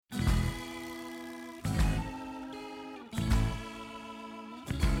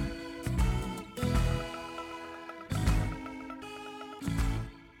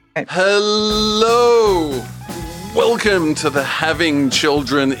Hello! Welcome to the Having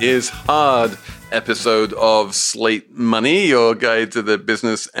Children is Hard episode of Slate Money, your guide to the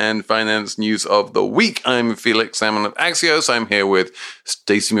business and finance news of the week. I'm Felix Salmon of Axios. I'm here with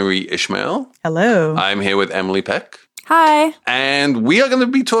Stacey Marie Ishmael. Hello. I'm here with Emily Peck. Hi. And we are going to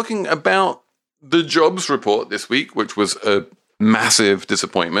be talking about the jobs report this week, which was a massive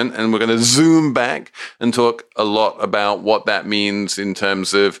disappointment. And we're going to zoom back and talk a lot about what that means in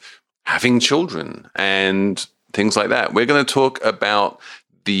terms of having children and things like that. We're going to talk about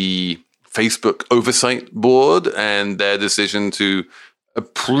the Facebook Oversight Board and their decision to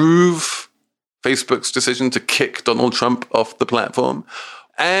approve Facebook's decision to kick Donald Trump off the platform.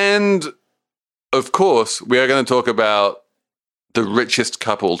 And of course, we are going to talk about the richest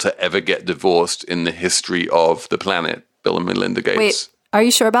couple to ever get divorced in the history of the planet, Bill and Melinda Gates. Wait, are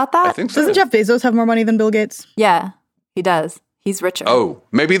you sure about that? I think so. Doesn't Jeff Bezos have more money than Bill Gates? Yeah, he does. He's richer. Oh,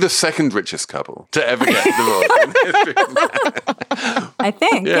 maybe the second richest couple to ever get divorced in the history of the planet. I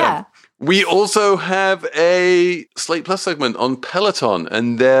think, yeah. We also have a Slate Plus segment on Peloton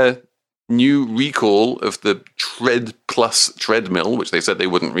and their new recall of the Tread Plus treadmill, which they said they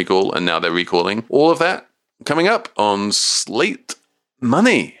wouldn't recall, and now they're recalling. All of that coming up on Slate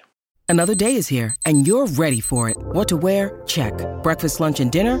Money. Another day is here, and you're ready for it. What to wear? Check. Breakfast, lunch,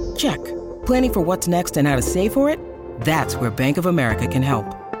 and dinner? Check. Planning for what's next and how to save for it? That's where Bank of America can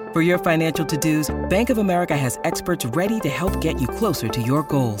help. For your financial to-dos, Bank of America has experts ready to help get you closer to your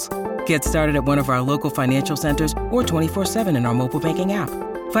goals. Get started at one of our local financial centers or 24/7 in our mobile banking app.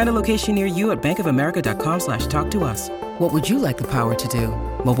 Find a location near you at bankofamerica.com/talktous. What would you like the power to do?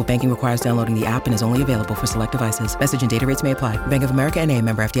 Mobile banking requires downloading the app and is only available for select devices. Message and data rates may apply. Bank of America N.A.,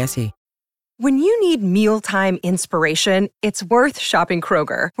 member FDIC. When you need mealtime inspiration, it's worth shopping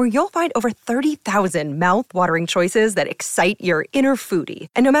Kroger, where you'll find over 30,000 mouth-watering choices that excite your inner foodie.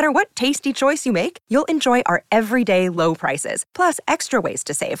 And no matter what tasty choice you make, you'll enjoy our everyday low prices, plus extra ways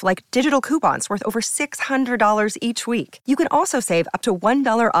to save, like digital coupons worth over $600 each week. You can also save up to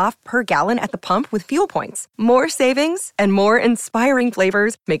 $1 off per gallon at the pump with fuel points. More savings and more inspiring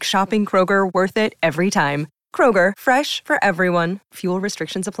flavors make shopping Kroger worth it every time. Kroger, fresh for everyone. Fuel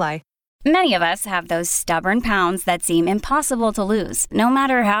restrictions apply. Many of us have those stubborn pounds that seem impossible to lose, no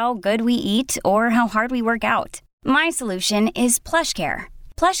matter how good we eat or how hard we work out. My solution is PlushCare.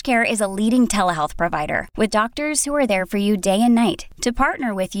 PlushCare is a leading telehealth provider with doctors who are there for you day and night to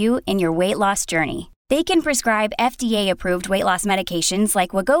partner with you in your weight loss journey. They can prescribe FDA-approved weight loss medications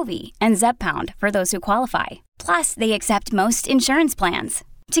like Wegovy and Zepbound for those who qualify. Plus, they accept most insurance plans.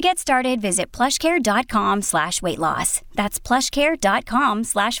 To get started, visit plushcare.com/weightloss. That's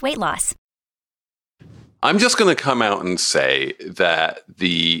plushcare.com/weightloss. I'm just going to come out and say that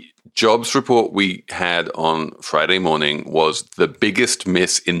the jobs report we had on Friday morning was the biggest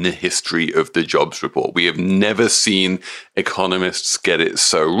miss in the history of the jobs report. We have never seen economists get it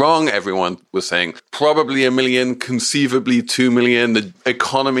so wrong. Everyone was saying probably 1 million, conceivably 2 million. The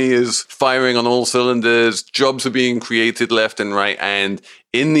economy is firing on all cylinders. Jobs are being created left and right. And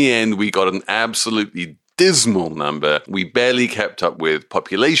in the end, we got an absolutely dismal number. We barely kept up with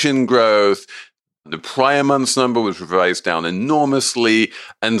population growth. The prior month's number was revised down enormously,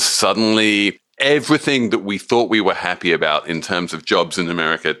 and suddenly everything that we thought we were happy about in terms of jobs in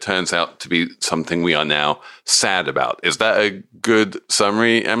America turns out to be something we are now sad about. Is that a good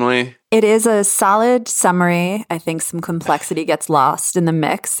summary, Emily? It is a solid summary. I think some complexity gets lost in the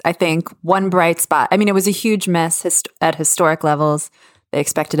mix. I think one bright spot, I mean, it was a huge miss at historic levels. They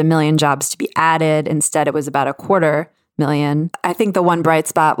expected 1 million jobs to be added. Instead, it was about 250,000. I think the one bright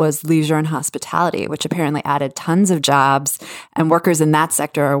spot was leisure and hospitality, which apparently added tons of jobs, and workers in that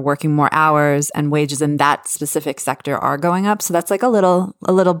sector are working more hours, and wages in that specific sector are going up. So that's like a little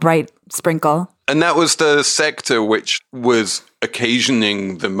bright sprinkle. And that was the sector which was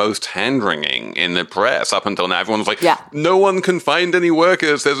occasioning the most hand-wringing in the press up until now. Everyone was like, no one can find any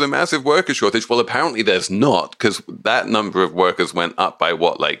workers. There's a massive worker shortage. Well, apparently there's not, because that number of workers went up by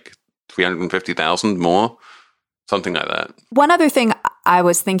like 350,000 more? Something like that. One other thing I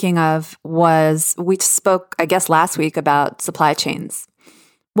was thinking of was we spoke, I guess, last week about supply chains.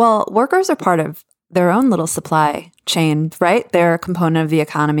 Well, workers are part of their own little supply chain, right? They're a component of the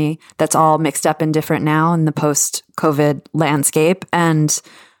economy that's all mixed up and different now in the post-COVID landscape. And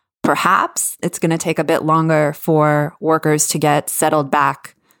perhaps it's going to take a bit longer for workers to get settled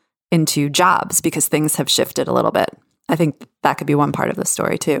back into jobs because things have shifted a little bit. I think that could be one part of the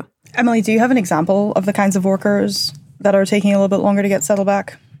story too. Emily, do you have an example of the kinds of workers that are taking a little bit longer to get settled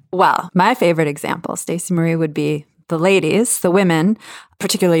back? Well, my favorite example, Stacey Marie, would be the ladies, the women,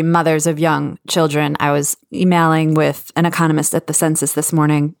 particularly mothers of young children. I was emailing with an economist at the census this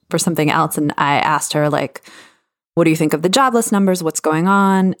morning for something else, and I asked her, like, what do you think of the jobless numbers? What's going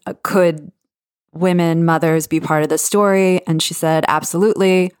on? Could women, mothers be part of the story? And she said,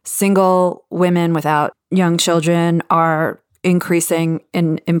 absolutely. Single women without young children are increasing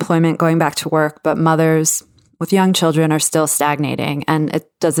in employment, going back to work, but mothers with young children are still stagnating. And it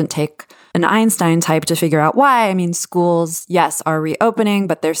doesn't take an Einstein type to figure out why. I mean, schools, yes, are reopening,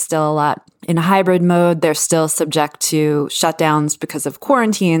 but they're still a lot in hybrid mode. They're still subject to shutdowns because of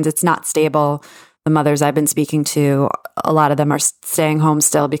quarantines. It's not stable. The mothers I've been speaking to, a lot of them are staying home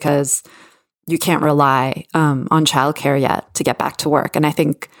still because you can't rely on childcare yet to get back to work. And I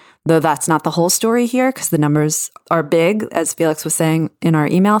think, though that's not the whole story here, because the numbers are big, as Felix was saying in our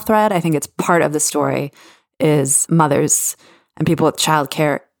email thread, I think it's part of the story is mothers and people with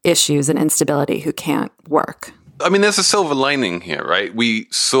childcare issues and instability who can't work. I mean, there's a silver lining here, right? We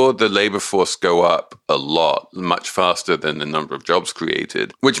saw the labor force go up a lot, much faster than the number of jobs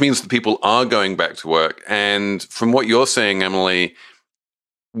created, which means that people are going back to work. And from what you're saying, Emily,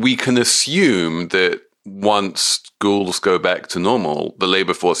 we can assume that once schools go back to normal, the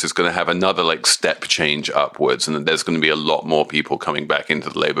labor force is going to have another step change upwards, and that there's going to be a lot more people coming back into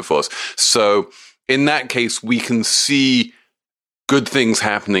the labor force. So in that case, we can see good things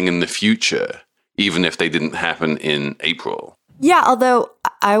happening in the future, even if they didn't happen in April. Yeah, although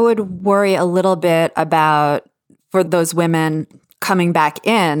I would worry a little bit about, for those women coming back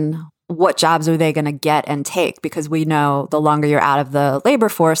in, what jobs are they going to get and take? Because we know the longer you're out of the labor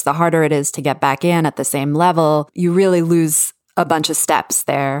force, the harder it is to get back in at the same level. You really lose a bunch of steps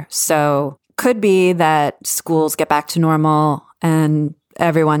there. So could be that schools get back to normal and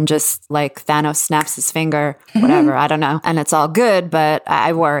everyone just like Thanos snaps his finger, whatever, I don't know. And it's all good, but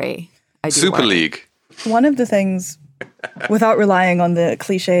I worry. I do Super worry. League. One of the things, without relying on the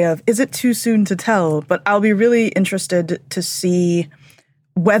cliche of, is it too soon to tell? But I'll be really interested to see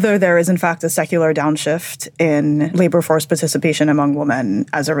whether there is, in fact, a secular downshift in labor force participation among women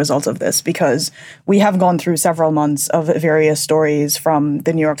as a result of this, because we have gone through several months of various stories from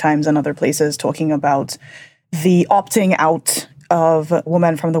the New York Times and other places talking about the opting out of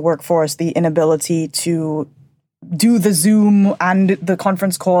women from the workforce, the inability to do the Zoom and the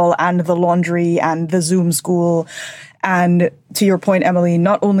conference call and the laundry and the Zoom school. And to your point, Emily,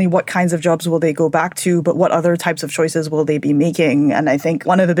 not only what kinds of jobs will they go back to, but what other types of choices will they be making? And I think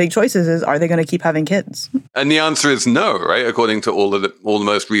one of the big choices is, are they going to keep having kids? And the answer is no, right? According to all the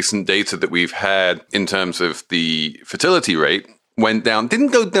most recent data that we've had in terms of the fertility rate, went down.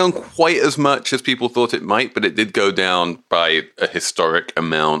 Didn't go down quite as much as people thought it might, but it did go down by a historic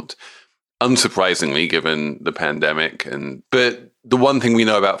amount, unsurprisingly, given the pandemic. But the one thing we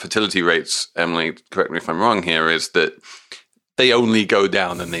know about fertility rates, Emily, correct me if I'm wrong here, is that they only go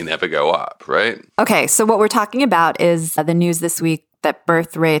down and they never go up, right? Okay, so what we're talking about is the news this week that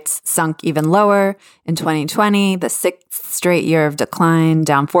birth rates sunk even lower in 2020, the sixth straight year of decline,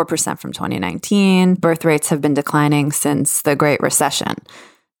 down 4% from 2019. Birth rates have been declining since the Great Recession.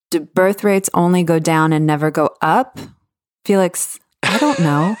 Do birth rates only go down and never go up? Felix, I don't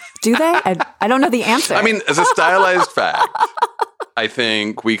know. Do they? I don't know the answer. I mean, as a stylized fact, I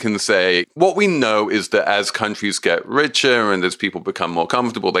think we can say what we know is that as countries get richer and as people become more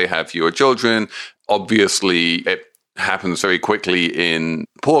comfortable, they have fewer children. Obviously, it happens very quickly in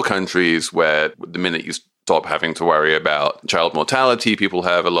poor countries where the minute you stop having to worry about child mortality, people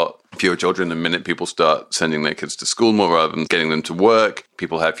have a lot fewer children. The minute people start sending their kids to school more rather than getting them to work,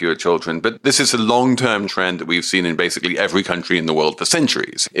 people have fewer children. But this is a long-term trend that we've seen in basically every country in the world for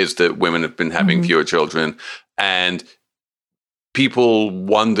centuries, is that women have been having fewer children. And people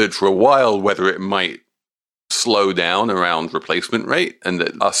wondered for a while whether it might slow down around replacement rate, and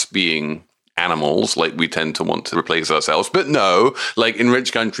that us being animals, we tend to want to replace ourselves. But no, in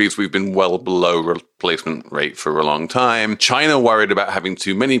rich countries, we've been well below replacement rate for a long time. China worried about having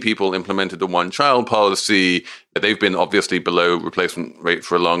too many people, implemented a one-child policy. They've been obviously below replacement rate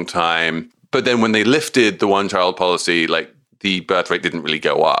for a long time. But then when they lifted the one-child policy, the birth rate didn't really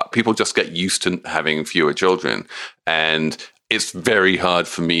go up. People just get used to having fewer children. And it's very hard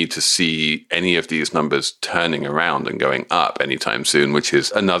for me to see any of these numbers turning around and going up anytime soon, which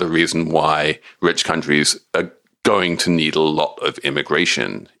is another reason why rich countries are going to need a lot of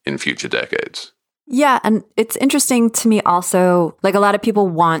immigration in future decades. Yeah, and it's interesting to me also, a lot of people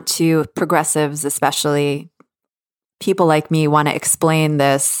want to, progressives especially, people like me want to explain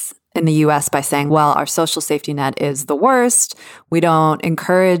this in the US by saying, well, our social safety net is the worst. We don't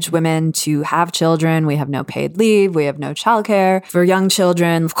encourage women to have children. We have no paid leave. We have no childcare for young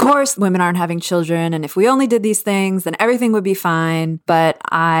children. Of course, women aren't having children. And if we only did these things, then everything would be fine. But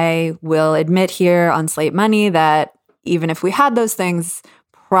I will admit here on Slate Money that even if we had those things,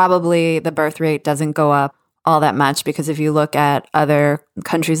 probably the birth rate doesn't go up all that much, because if you look at other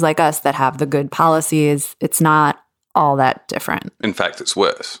countries like us that have the good policies, it's not all that different. In fact, it's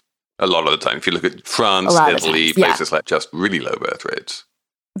worse a lot of the time. If you look at France, Italy, places like just really low birth rates.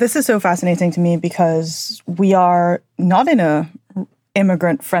 This is so fascinating to me because we are not in a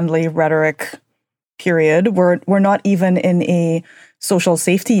immigrant-friendly rhetoric period. We're not even in a social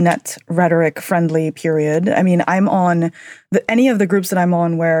safety net rhetoric-friendly period. I mean, I'm on any of the groups that I'm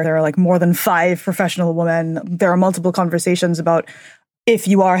on where there are like more than 5 professional women. There are multiple conversations about, if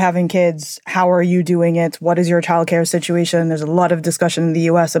you are having kids, how are you doing it? What is your childcare situation? There's a lot of discussion in the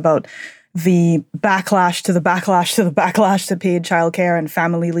US about the backlash to paid childcare and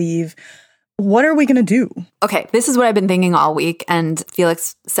family leave. What are we going to do? Okay, this is what I've been thinking all week, and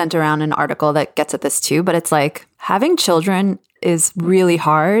Felix sent around an article that gets at this too, but it's like having children is really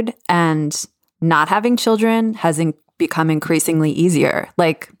hard, and not having children has become increasingly easier.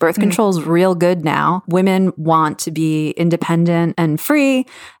 Like birth control is real good now. Women want to be independent and free,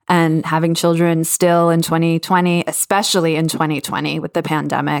 and having children still in 2020, especially in 2020 with the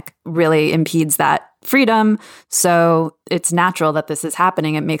pandemic, really impedes that freedom. So it's natural that this is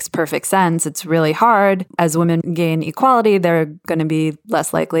happening. It makes perfect sense. It's really hard. As women gain equality, they're going to be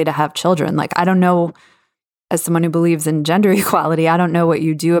less likely to have children. Like, I don't know, as someone who believes in gender equality, I don't know what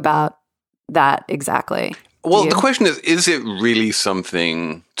you do about that exactly. Well, the question is it really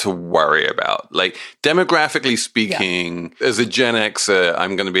something to worry about? Like, demographically speaking, as a Gen Xer,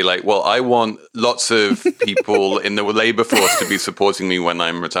 I'm going to be like, well, I want lots of people in the labor force to be supporting me when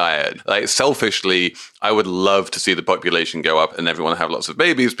I'm retired. Like, selfishly, I would love to see the population go up and everyone have lots of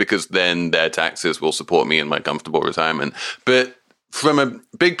babies, because then their taxes will support me in my comfortable retirement. But from a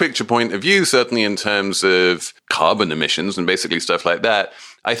big picture point of view, certainly in terms of carbon emissions and basically stuff like that,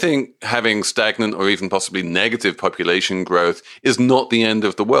 I think having stagnant or even possibly negative population growth is not the end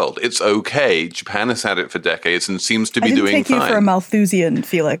of the world. It's okay. Japan has had it for decades and seems to be doing fine. I didn't take you for a Malthusian,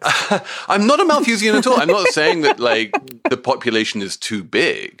 Felix. I'm not a Malthusian at all. I'm not saying that like the population is too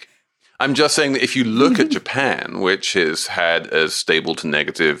big. I'm just saying that if you look at Japan, which has had a stable to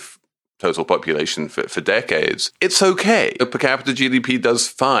negative total population for decades, it's okay. The per capita GDP does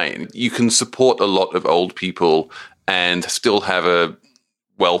fine. You can support a lot of old people and still have a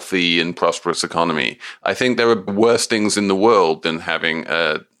wealthy and prosperous economy. I think there are worse things in the world than having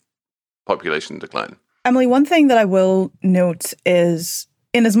a population decline. Emily, one thing that I will note is,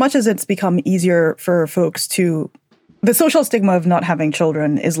 in as much as it's become easier for folks to, the social stigma of not having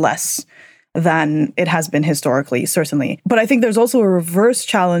children is less than it has been historically, certainly. But I think there's also a reverse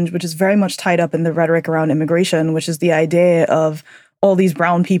challenge, which is very much tied up in the rhetoric around immigration, which is the idea of all these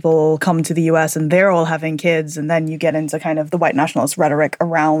brown people come to the US and they're all having kids. And then you get into kind of the white nationalist rhetoric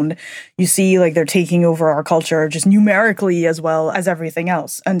around, you see like they're taking over our culture just numerically as well as everything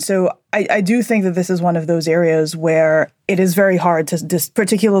else. And so I do think that this is one of those areas where it is very hard to,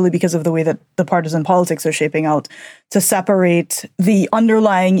 particularly because of the way that the partisan politics are shaping out, to separate the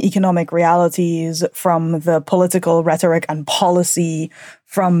underlying economic realities from the political rhetoric and policy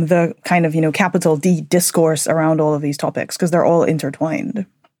from the kind of, capital D discourse around all of these topics, because they're all intertwined.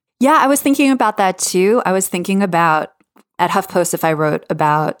 Yeah, I was thinking about that too. I was thinking about, at HuffPost, if I wrote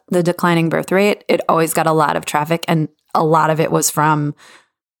about the declining birth rate, it always got a lot of traffic, and a lot of it was from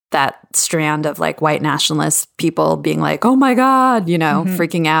that strand of like white nationalist people being like, oh my God,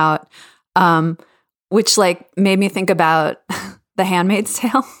 freaking out, which like made me think about The Handmaid's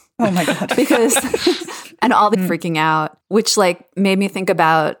Tale. Oh my God. Because, and all the freaking out, which like made me think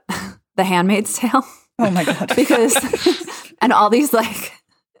about The Handmaid's Tale. Oh my God. Because, and all these like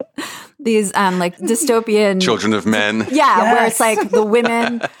dystopian Children of Men. Yeah, yes. Where it's like the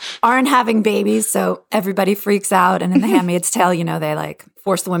women aren't having babies, so everybody freaks out. And in The Handmaid's Tale, they like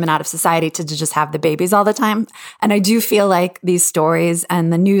force the women out of society to just have the babies all the time. And I do feel like these stories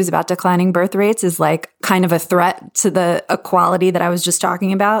and the news about declining birth rates is like kind of a threat to the equality that I was just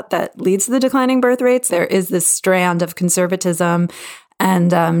talking about that leads to the declining birth rates. There is this strand of conservatism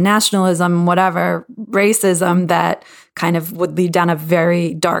and nationalism, whatever, racism that kind of would lead down a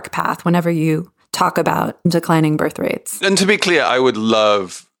very dark path whenever you talk about declining birth rates. And to be clear, I would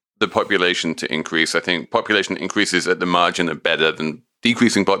love the population to increase. I think population increases at the margin are better than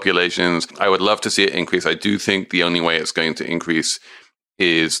decreasing populations. I would love to see it increase. I do think the only way it's going to increase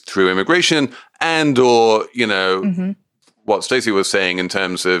is through immigration and or, what Stacey was saying in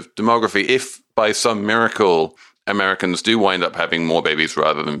terms of demography. If by some miracle Americans do wind up having more babies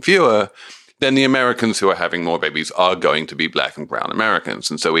rather than fewer, then the Americans who are having more babies are going to be Black and brown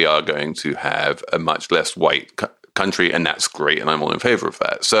Americans. And so we are going to have a much less white country, and that's great, and I'm all in favor of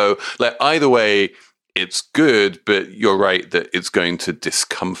that. So either way, it's good, but you're right that it's going to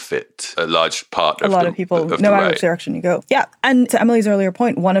discomfit a large part of people, no matter which direction you go. Yeah. And to Emily's earlier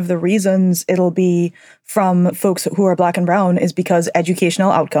point, one of the reasons it'll be from folks who are Black and brown is because educational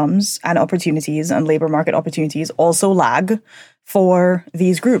outcomes and opportunities and labor market opportunities also lag for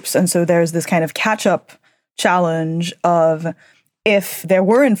these groups. And so there's this kind of catch-up challenge of, if there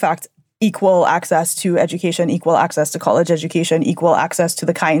were in fact equal access to education, equal access to college education, equal access to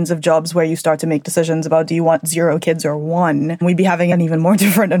the kinds of jobs where you start to make decisions about, do you want 0 kids or 1? We'd be having an even more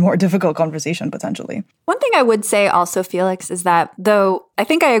different and more difficult conversation potentially. One thing I would say also, Felix, is that though I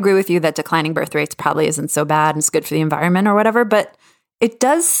think I agree with you that declining birth rates probably isn't so bad and it's good for the environment or whatever, but it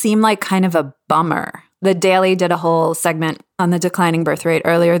does seem like kind of a bummer. The Daily did a whole segment on the declining birth rate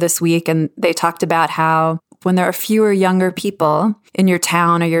earlier this week, and they talked about how when there are fewer younger people in your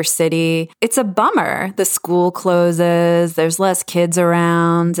town or your city, it's a bummer. The school closes, there's less kids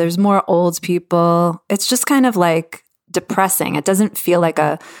around, there's more old people. It's just kind of like depressing. It doesn't feel like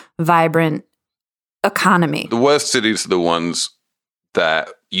a vibrant economy. The worst cities are the ones that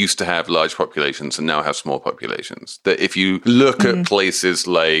used to have large populations and now have small populations. That if you look at places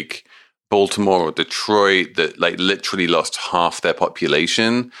like Baltimore or Detroit that literally lost half their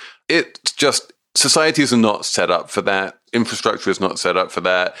population, it's just, societies are not set up for that. Infrastructure is not set up for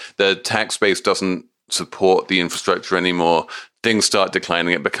that. The tax base doesn't support the infrastructure anymore. Things start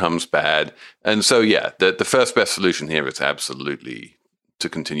declining. It becomes bad. And so, yeah, the first best solution here is absolutely to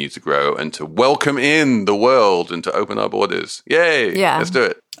continue to grow and to welcome in the world and to open our borders. Yay! Yeah. Let's do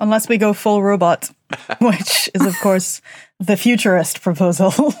it. Unless we go full robot, which is, of course, the futurist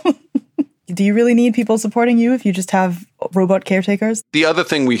proposal. Do you really need people supporting you if you just have robot caretakers? The other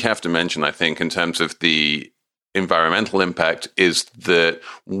thing we have to mention, I think, in terms of the environmental impact is that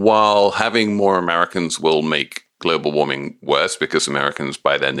while having more Americans will make global warming worse because Americans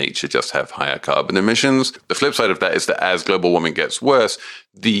by their nature just have higher carbon emissions, the flip side of that is that as global warming gets worse,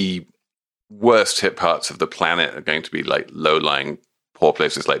 the worst hit parts of the planet are going to be low-lying poor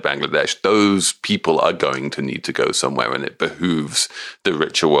places like Bangladesh. Those people are going to need to go somewhere, and it behooves the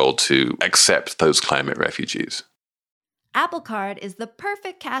richer world to accept those climate refugees. Apple Card is the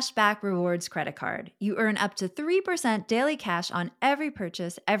perfect cashback rewards credit card. You earn up to 3% daily cash on every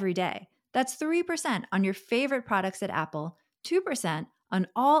purchase every day. That's 3% on your favorite products at Apple, 2% on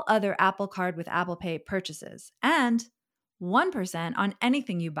all other Apple Card with Apple Pay purchases, and 1% on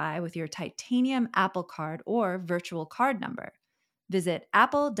anything you buy with your titanium Apple Card or virtual card number. Visit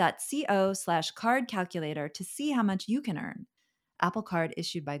apple.co/card calculator to see how much you can earn. Apple Card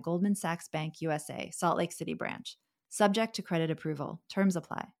issued by Goldman Sachs Bank USA, Salt Lake City branch. Subject to credit approval. Terms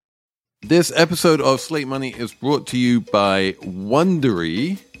apply. This episode of Slate Money is brought to you by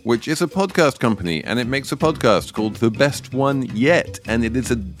Wondery, which is a podcast company, and it makes a podcast called The Best One Yet, and it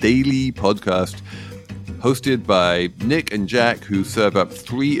is a daily podcast hosted by Nick and Jack, who serve up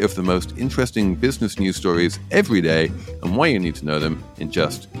 3 of the most interesting business news stories every day and why you need to know them in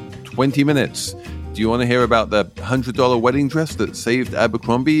just 20 minutes. Do you want to hear about the $100 wedding dress that saved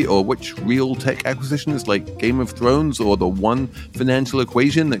Abercrombie, or which real tech acquisitions like Game of Thrones, or the one financial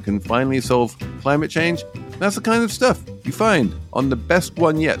equation that can finally solve climate change? That's the kind of stuff you find on The Best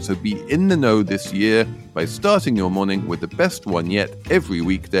One Yet. So be in the know this year by starting your morning with The Best One Yet every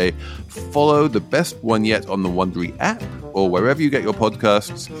weekday. Follow The Best One Yet on the Wondery app or wherever you get your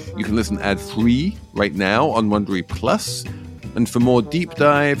podcasts. You can listen ad-free right now on Wondery Plus. And for more deep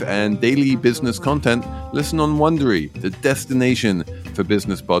dive and daily business content, listen on Wondery, the destination for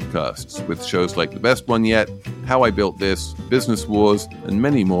business podcasts, with shows like The Best One Yet, How I Built This, Business Wars, and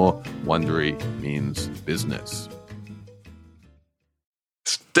many more. Wondery means business.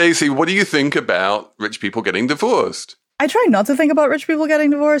 Stacey, what do you think about rich people getting divorced? I try not to think about rich people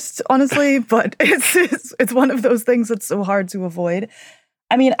getting divorced, honestly, but it's one of those things that's so hard to avoid.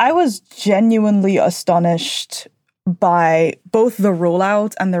 I mean, I was genuinely astonished by both the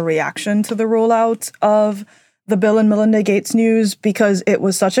rollout and the reaction to the rollout of the Bill and Melinda Gates news, because it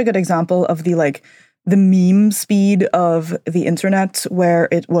was such a good example of the meme speed of the internet, where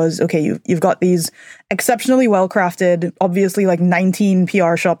it was, okay, you've got these exceptionally well-crafted, obviously 19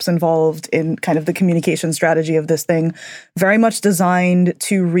 PR shops involved in kind of the communication strategy of this thing, very much designed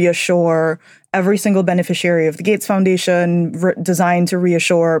to reassure every single beneficiary of the Gates Foundation, designed to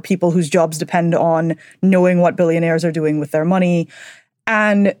reassure people whose jobs depend on knowing what billionaires are doing with their money.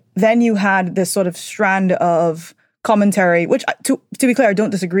 And then you had this sort of strand of commentary, which to be clear, I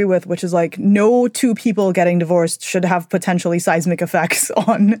don't disagree with, which is like no two people getting divorced should have potentially seismic effects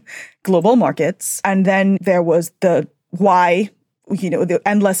on global markets. And then there was the why, the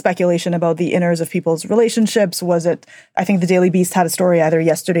endless speculation about the inners of people's relationships. Was it, I think the Daily Beast had a story either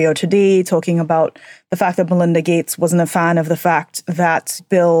yesterday or today talking about the fact that Melinda Gates wasn't a fan of the fact that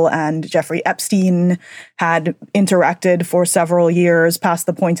Bill and Jeffrey Epstein had interacted for several years past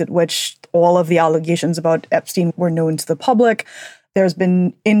the point at which all of the allegations about Epstein were known to the public. There's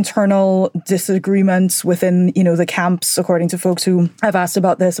been internal disagreements within, the camps, according to folks who have asked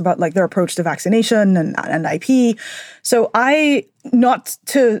about this, about like their approach to vaccination and IP. So not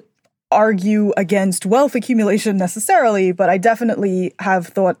to argue against wealth accumulation necessarily, but I definitely have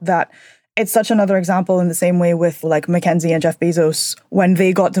thought that it's such another example in the same way with like Mackenzie and Jeff Bezos. When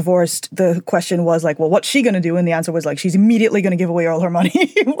they got divorced, the question was like, well, what's she going to do? And the answer was like, she's immediately going to give away all her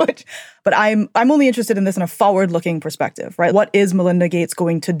money. But I'm only interested in this in a forward-looking perspective, right? What is Melinda Gates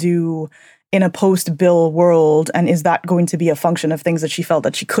going to do in a post-Bill world? And is that going to be a function of things that she felt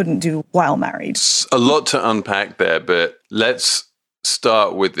that she couldn't do while married? It's a lot to unpack there, but let's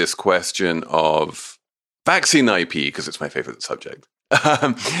start with this question of vaccine IP, because it's my favorite subject.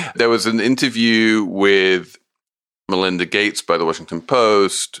 There was an interview with Melinda Gates by the Washington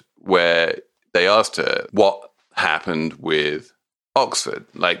Post where they asked her what happened with Oxford.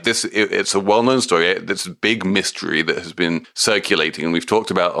 Like this, it's a well-known story. It's a big mystery that has been circulating, and we've talked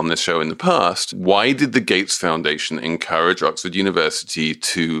about on this show in the past. Why did the Gates Foundation encourage Oxford University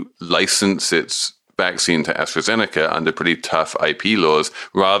to license its vaccine to AstraZeneca under pretty tough IP laws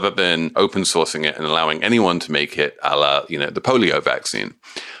rather than open sourcing it and allowing anyone to make it a la, the polio vaccine?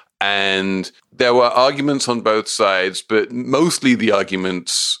 And there were arguments on both sides, but mostly the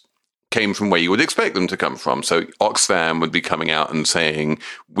arguments came from where you would expect them to come from. So Oxfam would be coming out and saying,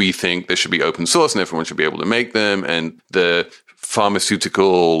 we think this should be open source and everyone should be able to make them. And the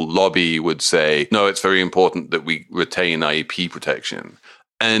pharmaceutical lobby would say, no, it's very important that we retain IP protection.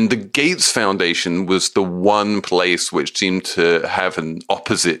 And the Gates Foundation was the one place which seemed to have an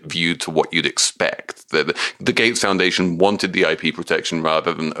opposite view to what you'd expect. The Gates Foundation wanted the IP protection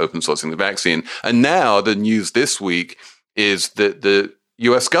rather than open sourcing the vaccine. And now the news this week is that the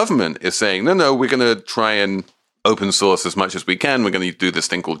US government is saying, no, we're going to try and open source as much as we can. We're going to do this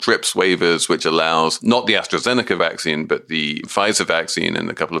thing called TRIPS waivers, which allows not the AstraZeneca vaccine, but the Pfizer vaccine and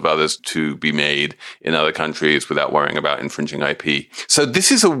a couple of others to be made in other countries without worrying about infringing IP. So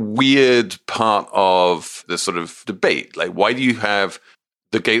this is a weird part of the sort of debate. Like, why do you have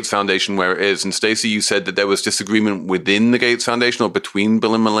the Gates Foundation where it is? And Stacey, you said that there was disagreement within the Gates Foundation or between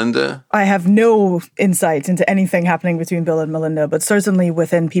Bill and Melinda? I have no insight into anything happening between Bill and Melinda, but certainly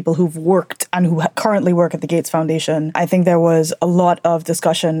within people who've worked and who currently work at the Gates Foundation, I think there was a lot of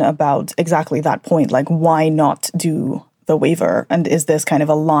discussion about exactly that point, like why not do the waiver? And is this kind of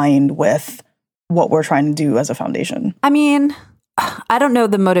aligned with what we're trying to do as a foundation? I mean, I don't know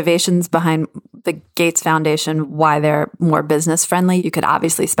the motivations behind the Gates Foundation, why they're more business friendly. You could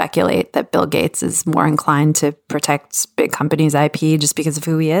obviously speculate that Bill Gates is more inclined to protect big companies' IP just because of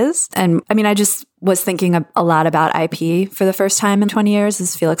who he is. And I mean, I just was thinking a lot about IP for the first time in 20 years,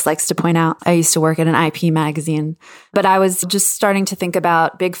 as Felix likes to point out. I used to work at an IP magazine, but I was just starting to think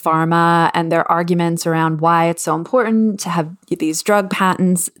about big pharma and their arguments around why it's so important to have these drug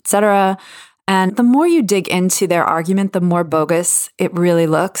patents, et cetera. And the more you dig into their argument, the more bogus it really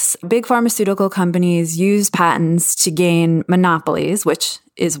looks. Big pharmaceutical companies use patents to gain monopolies, which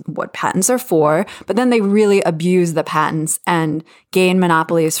is what patents are for, but then they really abuse the patents and gain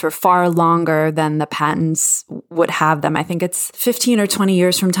monopolies for far longer than the patents would have them. I think it's 15 or 20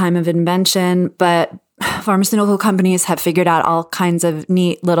 years from time of invention, but pharmaceutical companies have figured out all kinds of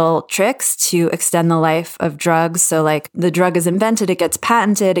neat little tricks to extend the life of drugs. So like the drug is invented, it gets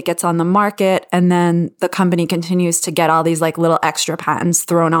patented, it gets on the market, and then the company continues to get all these like little extra patents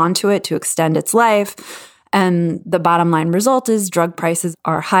thrown onto it to extend its life. And the bottom line result is drug prices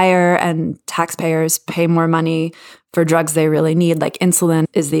are higher and taxpayers pay more money for drugs they really need. Like insulin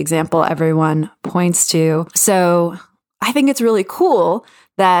is the example everyone points to. So I think it's really cool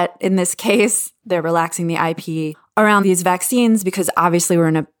that in this case, they're relaxing the IP around these vaccines because obviously we're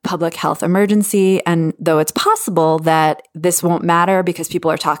in a public health emergency. And though it's possible that this won't matter because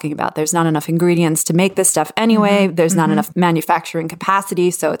people are talking about there's not enough ingredients to make this stuff anyway, there's not enough manufacturing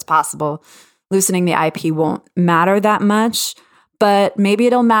capacity, so it's possible loosening the IP won't matter that much. But maybe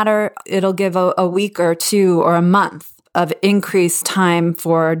it'll matter, it'll give a week or two or a month of increased time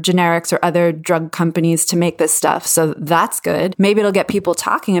for generics or other drug companies to make this stuff. So that's good. Maybe it'll get people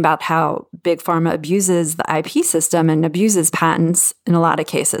talking about how big pharma abuses the IP system and abuses patents in a lot of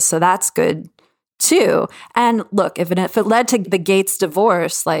cases. So that's good too. And look, if it led to the Gates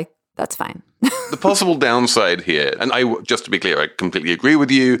divorce, like, that's fine. The possible downside here, and just to be clear, I completely agree with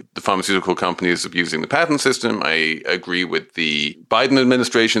you. The pharmaceutical companies abusing the patent system. I agree with the Biden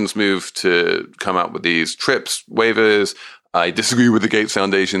administration's move to come out with these TRIPS waivers. I disagree with the Gates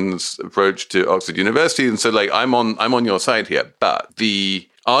Foundation's approach to Oxford University. And so, like, I'm on your side here. But the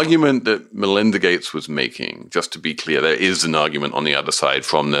argument that Melinda Gates was making, just to be clear, there is an argument on the other side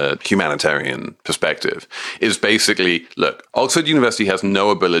from the humanitarian perspective, is basically, look, Oxford University has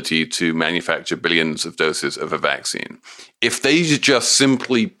no ability to manufacture billions of doses of a vaccine. If they just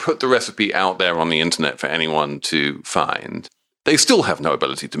simply put the recipe out there on the internet for anyone to find, they still have no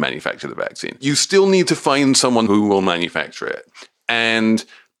ability to manufacture the vaccine. You still need to find someone who will manufacture it. And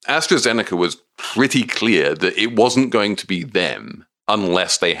AstraZeneca was pretty clear that it wasn't going to be them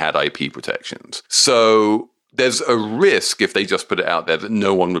unless they had IP protections. So there's a risk if they just put it out there that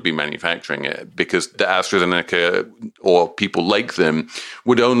no one would be manufacturing it, because the AstraZeneca or people like them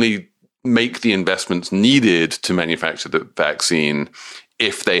would only make the investments needed to manufacture the vaccine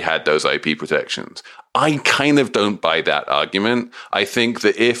if they had those IP protections. I kind of don't buy that argument. I think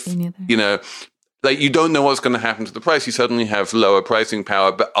that if, like, you don't know what's going to happen to the price, you suddenly have lower pricing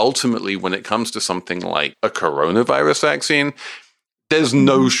power. But ultimately, when it comes to something like a coronavirus vaccine, there's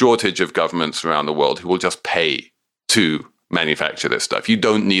no shortage of governments around the world who will just pay to manufacture this stuff. You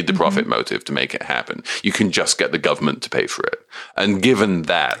don't need the profit motive to make it happen. You can just get the government to pay for it. And given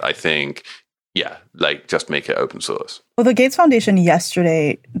that, I think, just make it open source. Well, the Gates Foundation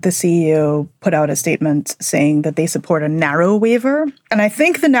yesterday, the CEO put out a statement saying that they support a narrow waiver. And I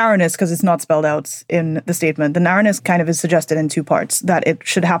think the narrowness, because it's not spelled out in the statement, the narrowness kind of is suggested in two parts, that it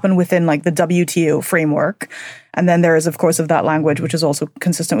should happen within like the WTO framework. And then there is, of course, of that language, which is also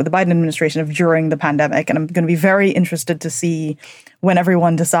consistent with the Biden administration, of during the pandemic. And I'm going to be very interested to see when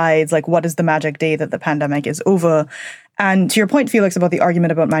everyone decides, like, what is the magic day that the pandemic is over. And to your point, Felix, about the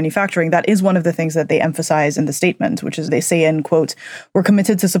argument about manufacturing, that is one of the things that they emphasize in the statement, which is they say in, quote, "We're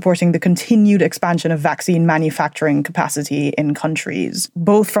committed to supporting the continued expansion of vaccine manufacturing capacity in countries,"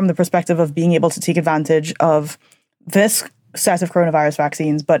 both from the perspective of being able to take advantage of this set of coronavirus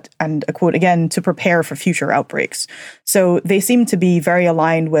vaccines, but, and a quote again, to prepare for future outbreaks. So they seem to be very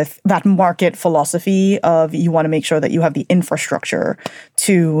aligned with that market philosophy of you want to make sure that you have the infrastructure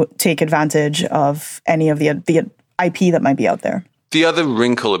to take advantage of any of the IP that might be out there. The other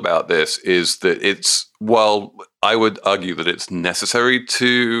wrinkle about this is that while I would argue that it's necessary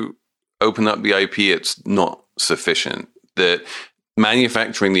to open up the IP, it's not sufficient. That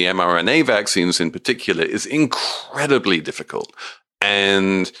manufacturing the mRNA vaccines in particular is incredibly difficult.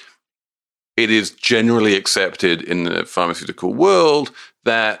 And it is generally accepted in the pharmaceutical world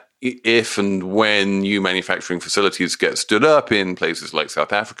that if and when new manufacturing facilities get stood up in places like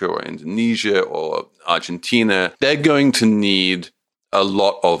South Africa or Indonesia or Argentina, they're going to need a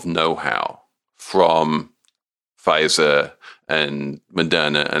lot of know-how from Pfizer and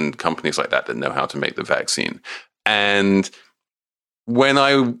Moderna and companies like that know how to make the vaccine. And when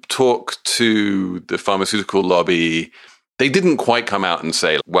I talk to the pharmaceutical lobby, they didn't quite come out and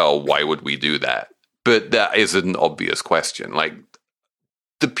say, well, why would we do that? But that is an obvious question. Like,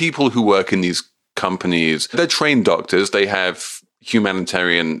 the people who work in these companies, they're trained doctors. They have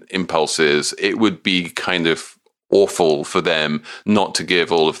humanitarian impulses. It would be kind of awful for them not to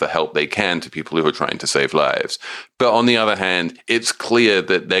give all of the help they can to people who are trying to save lives. But on the other hand, it's clear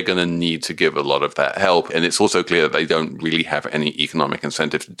that they're going to need to give a lot of that help. And it's also clear that they don't really have any economic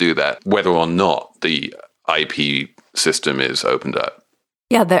incentive to do that, whether or not the IP system is opened up.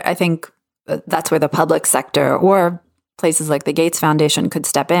 Yeah, I think that's where the public sector or places like the Gates Foundation could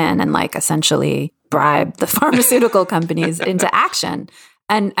step in and like essentially bribe the pharmaceutical companies into action.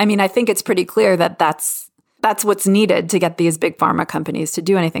 And I mean, I think it's pretty clear that that's what's needed to get these big pharma companies to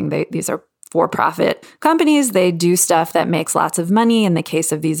do anything. These are for-profit companies. They do stuff that makes lots of money. In the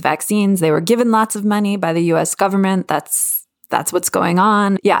case of these vaccines, they were given lots of money by the US government. That's what's going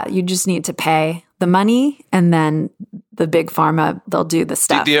on. Yeah, you just need to pay the money, and then the big pharma, they'll do the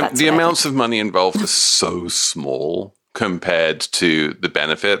stuff. The amounts of money involved are so small compared to the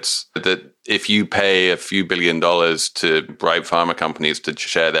benefits that if you pay a few $1 billion to bribe pharma companies to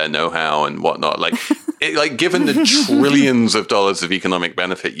share their know-how and whatnot, given the trillions of dollars of economic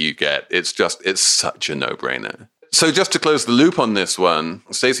benefit you get, it's such a no-brainer. So just to close the loop on this one,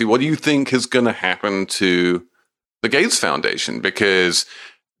 Stacey, what do you think is going to happen to the Gates Foundation? Because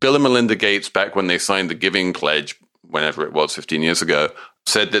Bill and Melinda Gates, back when they signed the Giving Pledge, whenever it was, 15 years ago,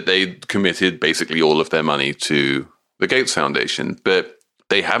 said that they committed basically all of their money to the Gates Foundation, but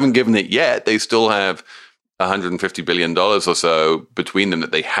they haven't given it yet. They still have $150 billion or so between them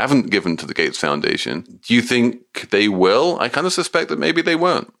that they haven't given to the Gates Foundation. Do you think they will? I kind of suspect that maybe they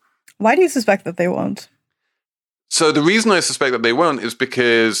won't. Why do you suspect that they won't? So the reason I suspect that they won't is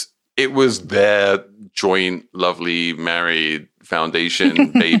because it was their joint, lovely, married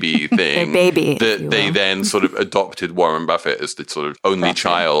foundation baby thing. Baby, that they then sort of adopted Warren Buffett as the sort of only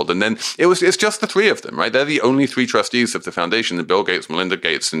child. And then it's just the three of them, right? They're the only three trustees of the foundation, the Bill Gates, Melinda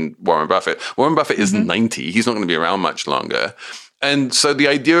Gates, and Warren Buffett. Warren Buffett is 90. He's not going to be around much longer. And so the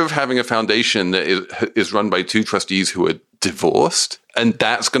idea of having a foundation that is run by two trustees who are divorced, and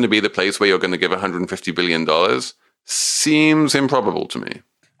that's going to be the place where you're going to give $150 billion, seems improbable to me.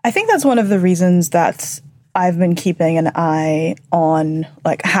 I think that's one of the reasons that I've been keeping an eye on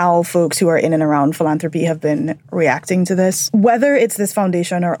like how folks who are in and around philanthropy have been reacting to this. Whether it's this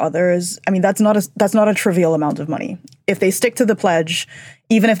foundation or others, I mean, that's not a trivial amount of money. If they stick to the pledge,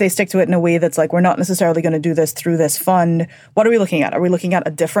 even if they stick to it in a way that's like, we're not necessarily going to do this through this fund, what are we looking at? Are we looking at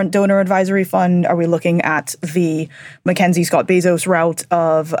a different donor advisory fund? Are we looking at the Mackenzie Scott Bezos route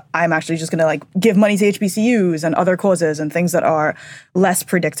of, I'm actually just going to like give money to HBCUs and other causes and things that are less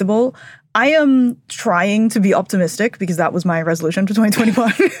predictable? I am trying to be optimistic because that was my resolution for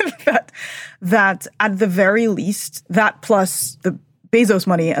 2021, that at the very least, that plus the Bezos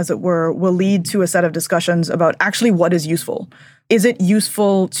money, as it were, will lead to a set of discussions about actually what is useful. Is it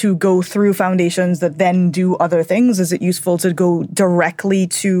useful to go through foundations that then do other things? Is it useful to go directly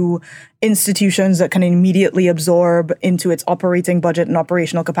to institutions that can immediately absorb into its operating budget and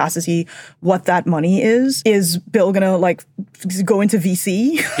operational capacity what that money is? Is Bill going to like go into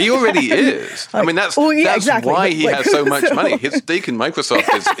VC? He already is. I mean, that's exactly. Why he has so much money. His stake in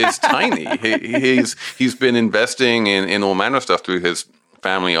Microsoft is tiny. He's been investing in all manner of stuff through his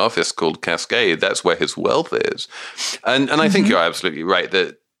family office called Cascade. That's where his wealth is. And I think you're absolutely right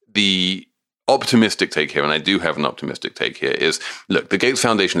that the optimistic take here, and I do have an optimistic take here, is, look, the Gates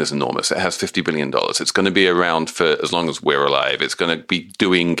Foundation is enormous. It has $50 billion. It's going to be around for as long as we're alive. It's going to be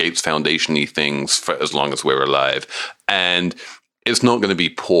doing Gates Foundation-y things for as long as we're alive. And it's not going to be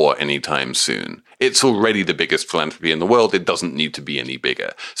poor anytime soon. It's already the biggest philanthropy in the world. It doesn't need to be any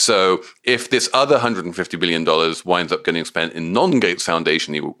bigger. So if this other $150 billion winds up getting spent in non-Gates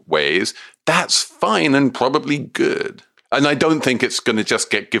Foundation-y ways, that's fine and probably good. And I don't think it's going to just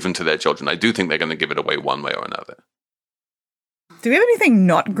get given to their children. I do think they're going to give it away one way or another. Do we have anything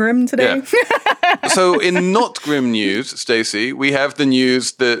not grim today? Yeah. So in not grim news, Stacey, we have the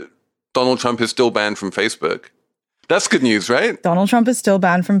news that Donald Trump is still banned from Facebook. That's good news, right? Donald Trump is still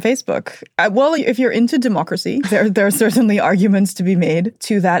banned from Facebook. Well, if you're into democracy, there are certainly arguments to be made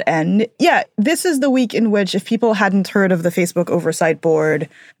to that end. Yeah, this is the week in which, if people hadn't heard of the Facebook Oversight Board,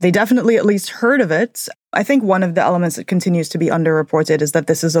 they definitely at least heard of it. I think one of the elements that continues to be underreported is that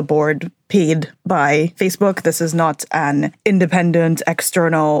this is a board paid by Facebook. This is not an independent,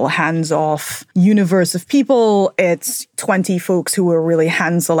 external, hands-off universe of people. It's 20 folks who were really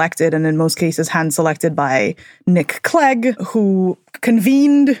hand-selected, and in most cases hand-selected by Nick Clegg, who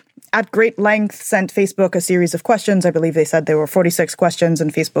convened at great length, sent Facebook a series of questions. I believe they said there were 46 questions,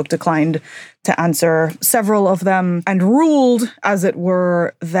 and Facebook declined to answer several of them, and ruled, as it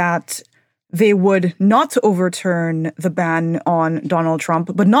were, that they would not overturn the ban on Donald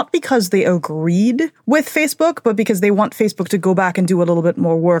Trump, but not because they agreed with Facebook, but because they want Facebook to go back and do a little bit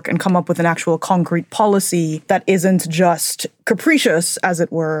more work and come up with an actual concrete policy that isn't just capricious, as it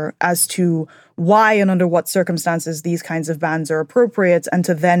were, as to why and under what circumstances these kinds of bans are appropriate, and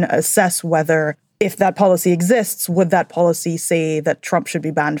to then assess whether, if that policy exists, would that policy say that Trump should be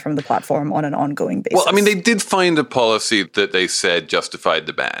banned from the platform on an ongoing basis? Well, I mean, they did find a policy that they said justified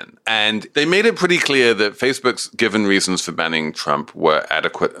the ban. And they made it pretty clear that Facebook's given reasons for banning Trump were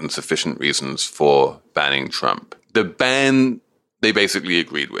adequate and sufficient reasons for banning Trump. The ban they basically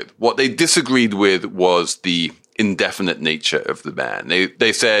agreed with. What they disagreed with was the indefinite nature of the ban.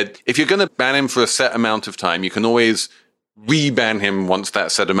 They said, if you're going to ban him for a set amount of time, you can always re-ban him once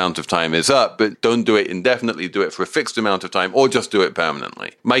that set amount of time is up, but don't do it indefinitely, do it for a fixed amount of time, or just do it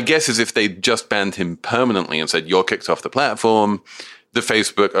permanently. My guess is if they just banned him permanently and said, you're kicked off the platform, the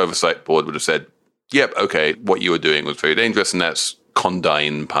Facebook Oversight Board would have said, yep, okay, what you were doing was very dangerous, and that's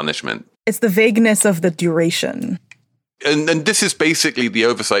condign punishment. It's the vagueness of the duration. And this is basically the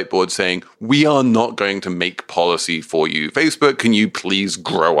Oversight Board saying, we are not going to make policy for you. Facebook, can you please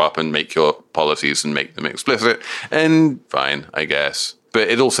grow up and make your policies and make them explicit? And fine, I guess. But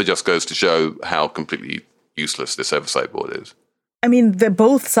it also just goes to show how completely useless this Oversight Board is. I mean,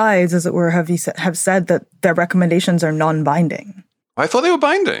 both sides, as it were, have said that their recommendations are non-binding. I thought they were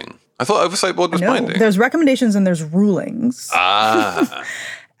binding. I thought Oversight Board was binding. There's recommendations and there's rulings.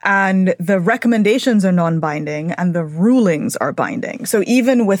 And the recommendations are non-binding and the rulings are binding. So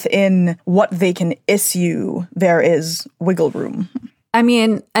even within what they can issue, there is wiggle room. I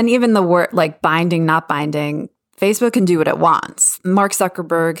mean, and even the word like binding, not binding, Facebook can do what it wants. Mark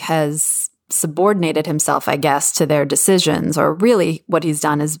Zuckerberg has subordinated himself, I guess, to their decisions, or really what he's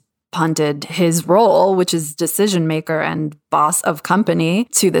done is punted his role, which is decision maker and boss of company,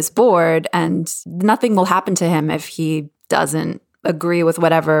 to this board, and nothing will happen to him if he doesn't agree with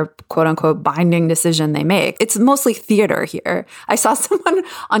whatever quote unquote binding decision they make. It's mostly theater here. I saw someone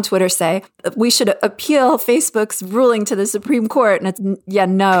on Twitter say we should appeal Facebook's ruling to the Supreme Court. And it's,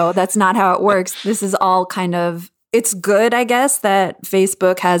 no, that's not how it works. This is all kind of, it's good, I guess, that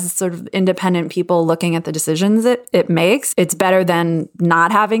Facebook has sort of independent people looking at the decisions it makes. It's better than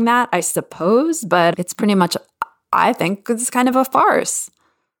not having that, I suppose, but it's pretty much, I think, it's kind of a farce.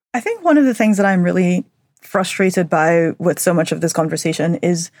 I think one of the things that I'm really frustrated by with so much of this conversation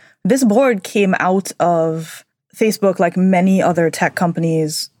is this board came out of Facebook, like many other tech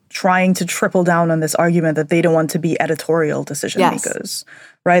companies, trying to triple down on this argument that they don't want to be editorial decision makers,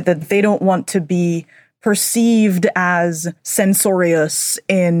 right? That they don't want to be perceived as censorious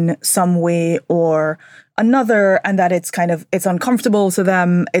in some way or another, and that it's uncomfortable to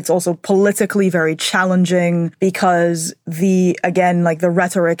them. It's also politically very challenging because the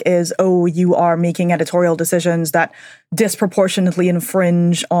rhetoric is, oh, you are making editorial decisions that disproportionately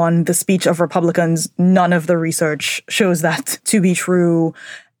infringe on the speech of Republicans. None of the research shows that to be true.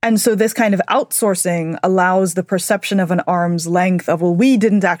 And so this kind of outsourcing allows the perception of an arm's length of, well, we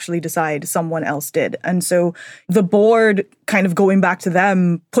didn't actually decide, someone else did. And so the board kind of going back to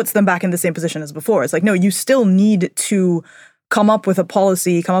them puts them back in the same position as before. It's like, no, you still need to come up with a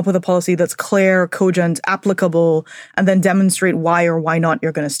policy that's clear, cogent, applicable, and then demonstrate why or why not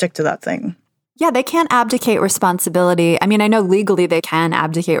you're going to stick to that thing. Yeah, they can't abdicate responsibility. I mean, I know legally they can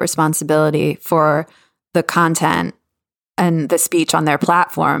abdicate responsibility for the content and the speech on their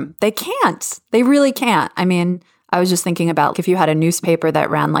platform. They can't. They really can't. I mean, I was just thinking about if you had a newspaper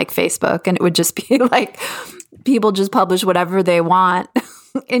that ran like Facebook and it would just be like people just publish whatever they want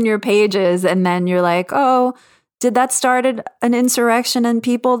in your pages. And then you're like, oh, did that start an insurrection and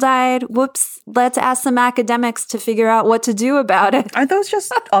people died? Whoops. Let's ask some academics to figure out what to do about it. Aren't those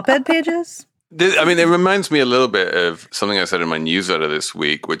just op-ed pages? I mean, it reminds me a little bit of something I said in my newsletter this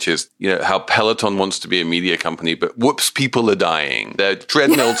week, which is, how Peloton wants to be a media company, but whoops, people are dying. Their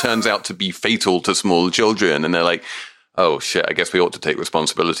treadmill turns out to be fatal to small children. And they're like, oh, shit, I guess we ought to take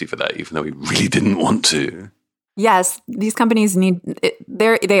responsibility for that, even though we really didn't want to. Yes, these companies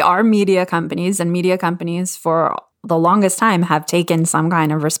they are media companies, and media companies for the longest time have taken some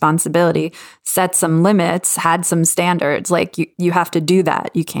kind of responsibility, set some limits, had some standards. Like you have to do that.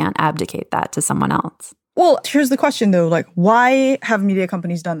 You can't abdicate that to someone else. Well, here's the question though, like why have media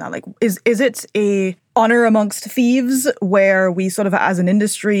companies done that? Like is it a honor amongst thieves where we sort of as an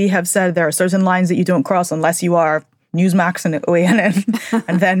industry have said there are certain lines that you don't cross unless you are Newsmax and OANN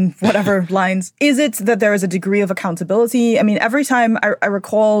and then whatever lines. Is it that there is a degree of accountability? I mean, every time I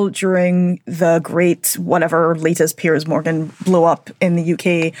recall during the great whatever latest Piers Morgan blow up in the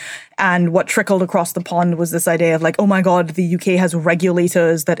UK, and what trickled across the pond was this idea of like, oh my God, the UK has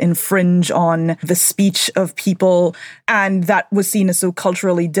regulators that infringe on the speech of people. And that was seen as so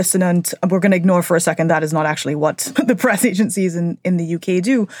culturally dissonant. We're going to ignore for a second that is not actually what the press agencies in the UK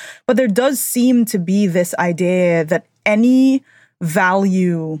do. But there does seem to be this idea that any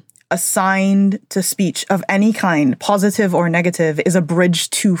value assigned to speech of any kind, positive or negative, is a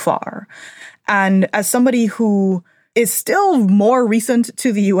bridge too far. And as somebody who is still more recent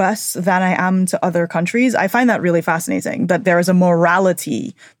to the US than I am to other countries, I find that really fascinating, that there is a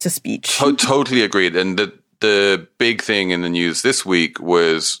morality to speech. Totally agreed. And the big thing in the news this week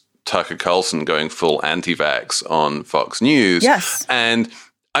was Tucker Carlson going full anti-vax on Fox News. Yes. And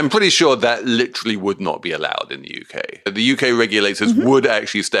I'm pretty sure that literally would not be allowed in the UK. The UK regulators would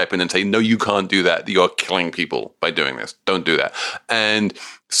actually step in and say, no, you can't do that. You're killing people by doing this. Don't do that. And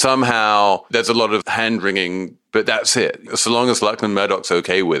somehow there's a lot of hand-wringing, but that's it. So long as Lachlan Murdoch's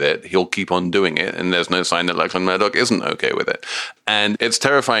okay with it, he'll keep on doing it. And there's no sign that Lachlan Murdoch isn't okay with it. And it's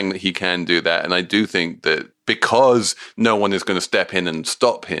terrifying that he can do that. And I do think that because no one is going to step in and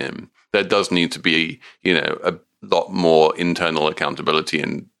stop him, there does need to be, a lot more internal accountability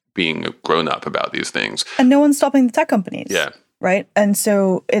and being grown up about these things. And no one's stopping the tech companies. Yeah. Right? And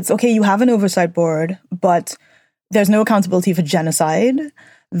so it's okay, you have an oversight board, but there's no accountability for genocide.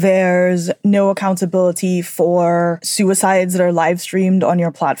 There's no accountability for suicides that are live streamed on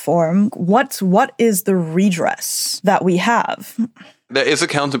your platform. What is the redress that we have? There is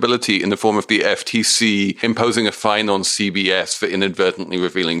accountability in the form of the FTC imposing a fine on CBS for inadvertently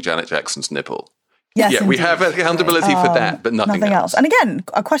revealing Janet Jackson's nipple. Yes, yeah, we have accountability for that, but nothing else. And again,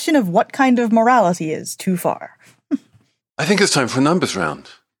 a question of what kind of morality is too far. I think it's time for a numbers round.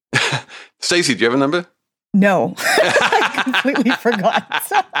 Stacey, do you have a number? No. I completely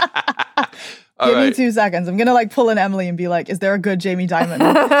forgot. Give me 2 seconds. I'm going to pull in Emily and be like, is there a good Jamie Dimon?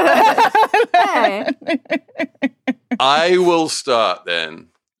 Hey. I will start then.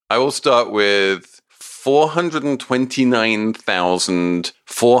 I will start with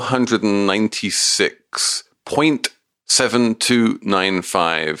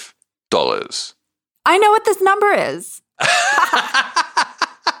 $429,496.7295. I know what this number is.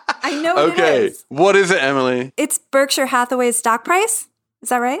 I know what it is. What is it, Emily? It's Berkshire Hathaway's stock price. Is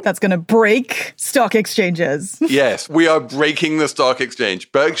that right? That's going to break stock exchanges. Yes, we are breaking the stock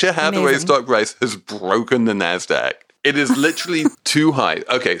exchange. Berkshire Hathaway's Amazing. stock price has broken the NASDAQ. It is literally too high.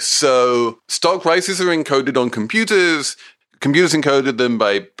 Okay, so stock prices are encoded on computers. Computers encoded them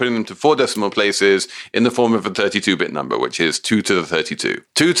by putting them to 4 decimal places in the form of a 32-bit number, which is 2 to the 32.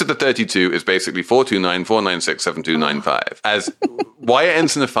 2 to the 32 is basically 429,496,7295. As why it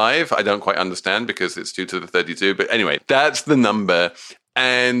ends in a 5, I don't quite understand because it's 2 to the 32. But anyway, that's the number.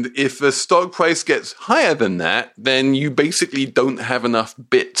 And if the stock price gets higher than that, then you basically don't have enough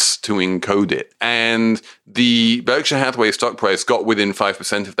bits to encode it. And the Berkshire Hathaway stock price got within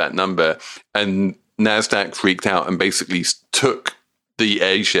 5% of that number, and NASDAQ freaked out and basically took the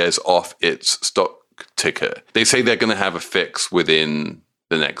A shares off its stock ticker. They say they're going to have a fix within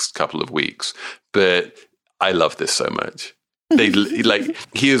the next couple of weeks, but I love this so much.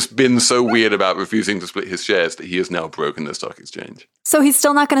 He has been so weird about refusing to split his shares that he has now broken the stock exchange. So he's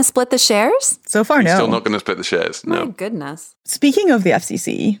still not going to split the shares? So far, He's no. still not going to split the shares. No. My goodness. Speaking of the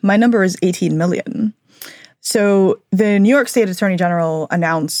FCC, my number is 18 million. So the New York State Attorney General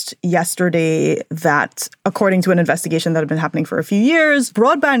announced yesterday that, according to an investigation that had been happening for a few years,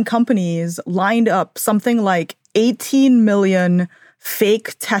 broadband companies lined up something like 18 million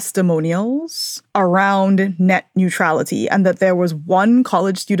fake testimonials around net neutrality, and that there was one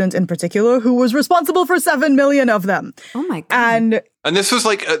college student in particular who was responsible for 7 million of them. Oh my God. And this was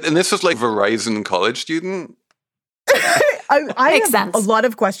like Verizon college student. I Makes have sense. a lot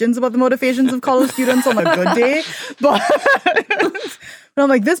of questions about the motivations of college students on a good day, but I'm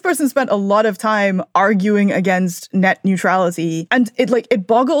like, this person spent a lot of time arguing against net neutrality, and it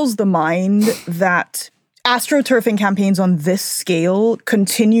boggles the mind that astroturfing campaigns on this scale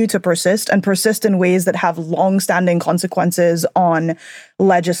continue to persist in ways that have long-standing consequences on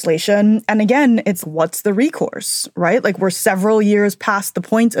legislation. And again, it's what's the recourse, right? We're several years past the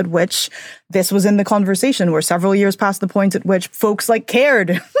point at which this was in the conversation. We're several years past the point at which folks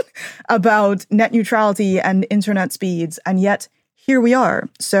cared about net neutrality and internet speeds. And yet here we are.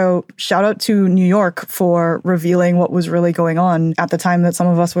 So shout out to New York for revealing what was really going on at the time that some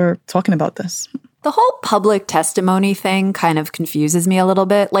of us were talking about this. The whole public testimony thing kind of confuses me a little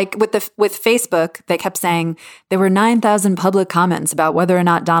bit. With Facebook, they kept saying there were 9,000 public comments about whether or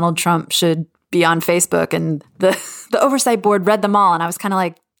not Donald Trump should be on Facebook, and the oversight board read them all. And I was kind of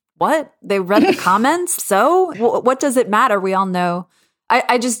like, what? They read the comments? So what does it matter? We all know.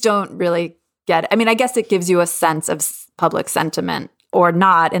 I just don't really get it. I mean, I guess it gives you a sense of public sentiment, or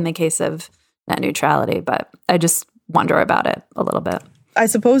not in the case of net neutrality, but I just wonder about it a little bit. I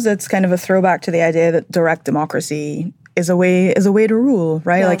suppose it's kind of a throwback to the idea that direct democracy is a way to rule,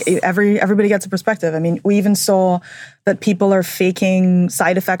 right? Yes. Everybody gets a perspective. I mean, we even saw that people are faking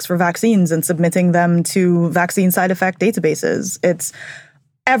side effects for vaccines and submitting them to vaccine side effect databases. It's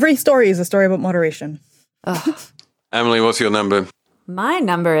every story is a story about moderation. Emily, what's your number? My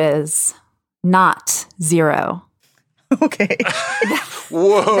number is not 0. Okay.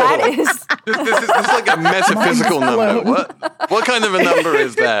 Whoa. That is This is like a metaphysical number. What kind of a number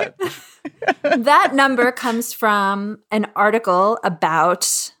is that? that number comes from an article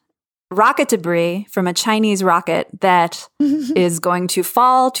about rocket debris from a Chinese rocket that is going to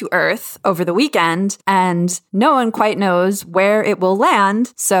fall to Earth over the weekend, and no one quite knows where it will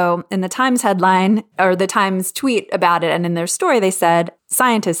land. So in the Times headline, or the Times tweet about it, and in their story, they said,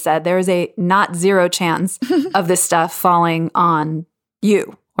 scientists said there is a not 0 chance of this stuff falling on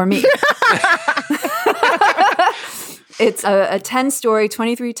you or me. It's a 10-story,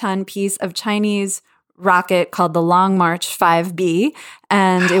 23-ton piece of Chinese rocket called the Long March 5B,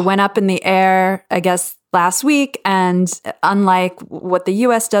 and it went up in the air, I guess, last week. And unlike what the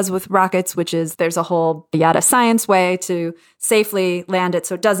U.S. does with rockets, which is there's a whole yada science way to safely land it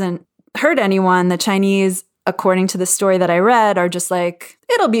so it doesn't hurt anyone, the Chinese, according to the story that I read, are just like,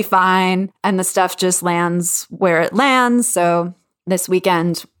 it'll be fine. And the stuff just lands where it lands. So this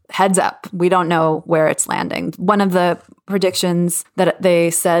weekend. Heads up, we don't know where it's landing. One of the predictions that they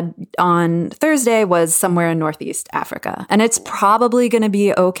said on Thursday was somewhere in Northeast Africa. And it's probably going to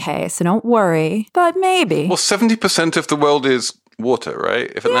be okay, so don't worry, but maybe. Well, 70% of the world is water, right?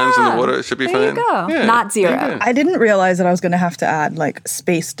 If it lands in the water, it should be fine. There you go. Yeah, not zero. yeah. I didn't realize that I was going to have to add like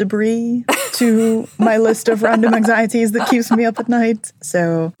space debris to my list of random anxieties that keeps me up at night.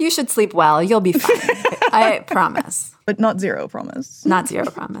 So You should sleep well. You'll be fine. I promise. but not zero, promise. Not zero,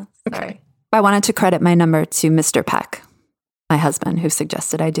 promise. Sorry. I wanted to credit my number to Mr. Peck, my husband, who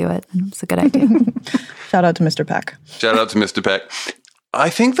suggested I do it. It's a good idea. Shout out to Mr. Peck. Shout out to Mr. Peck. I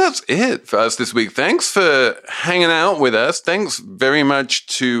think that's it for us this week. Thanks for hanging out with us. Thanks very much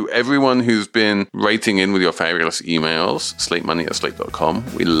to everyone who's been writing in with your fabulous emails,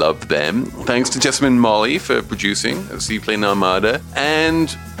 slatemoney@slate.com. We love them. Thanks to Jessamine Molly for producing at Seaplane Armada.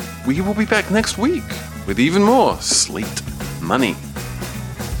 And we will be back next week with even more Slate Money.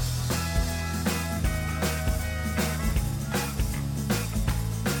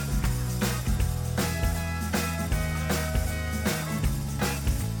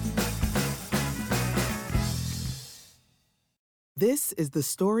 This is the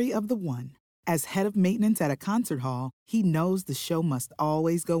story of the one. As head of maintenance at a concert hall, he knows the show must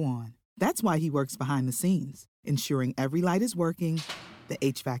always go on. That's why he works behind the scenes, ensuring every light is working, the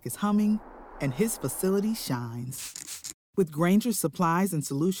HVAC is humming, and his facility shines. With Grainger's supplies and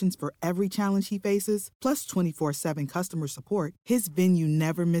solutions for every challenge he faces, plus 24/7 customer support, his venue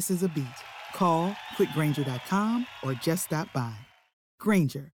never misses a beat. Call quickgrainger.com or just stop by.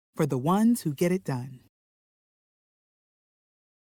 Grainger, for the ones who get it done.